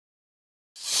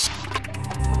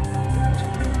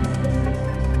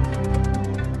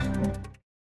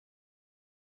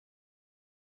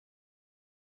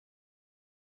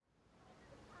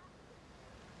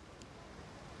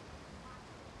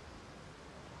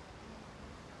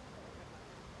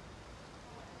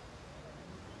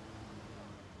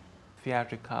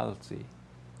Theatricality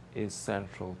is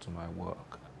central to my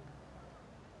work.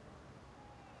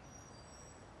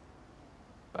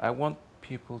 I want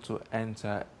people to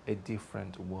enter a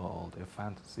different world, a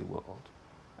fantasy world.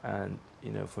 And,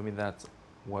 you know, for me, that's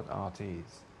what art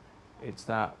is. It's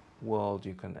that world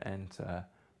you can enter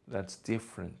that's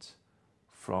different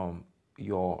from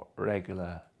your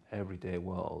regular, everyday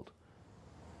world.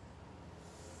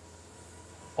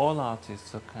 All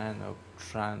artists are kind of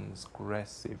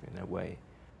transgressive in a way.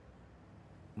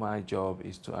 My job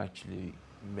is to actually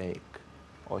make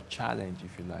or challenge,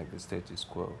 if you like, the status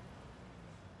quo.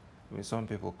 I mean, some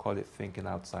people call it thinking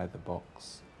outside the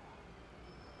box.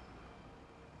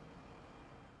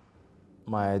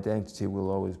 My identity will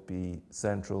always be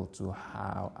central to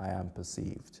how I am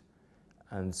perceived.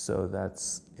 And so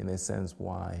that's, in a sense,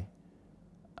 why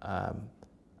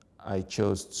I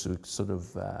chose to sort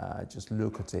of just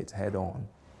look at it head on.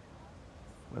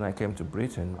 When I came to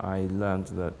Britain, I learned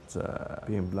that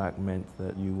being black meant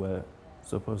that you were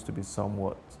supposed to be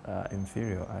somewhat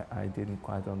inferior. I didn't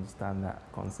quite understand that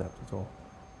concept at all.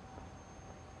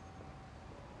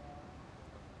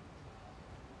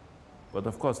 But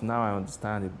of course, now I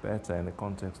understand it better in the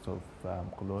context of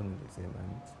colonialism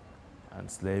and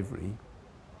slavery.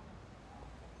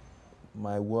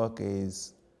 My work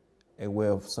is a way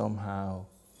of somehow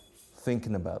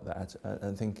thinking about that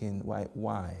and thinking,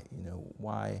 why? You know,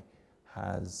 why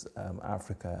has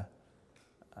Africa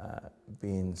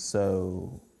been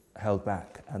so held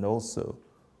back? And also,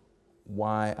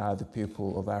 why are the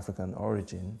people of African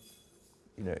origin,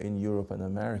 you know, in Europe and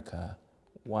America,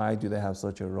 why do they have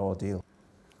such a raw deal?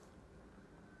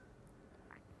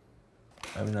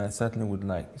 I mean, I certainly would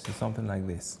like to see something like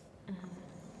this,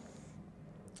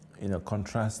 you know,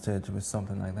 contrasted with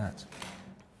something like that.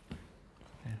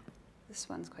 Yeah. This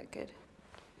one's quite good.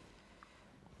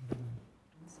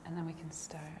 And then we can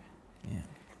start. Yeah.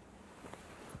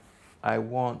 I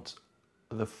want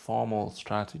the formal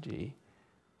strategy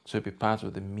to be part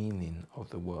of the meaning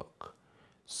of the work.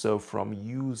 So from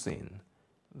using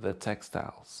the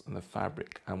textiles and the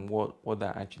fabric and what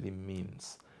that actually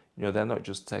means, you know, they're not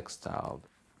just textile.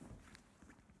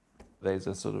 There's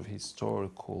a sort of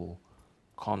historical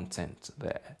content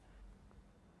there.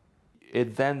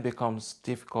 It then becomes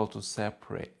difficult to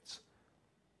separate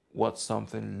what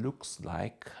something looks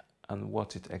like and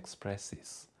what it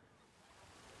expresses.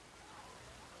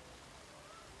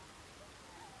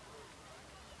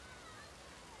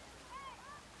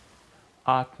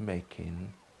 Art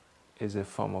making is a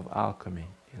form of alchemy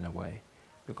in a way,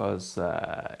 because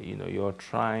you know, you're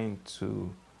trying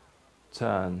to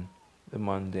turn the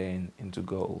mundane into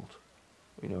gold.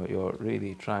 You know, you're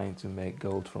really trying to make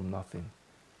gold from nothing.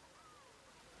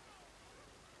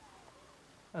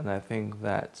 And I think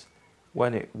that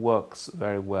when it works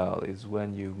very well is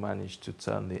when you manage to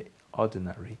turn the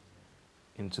ordinary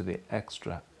into the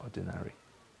extraordinary.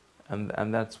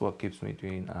 And that's what keeps me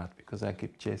doing art, because I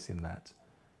keep chasing that,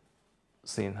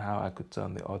 seeing how I could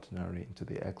turn the ordinary into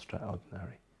the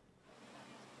extraordinary.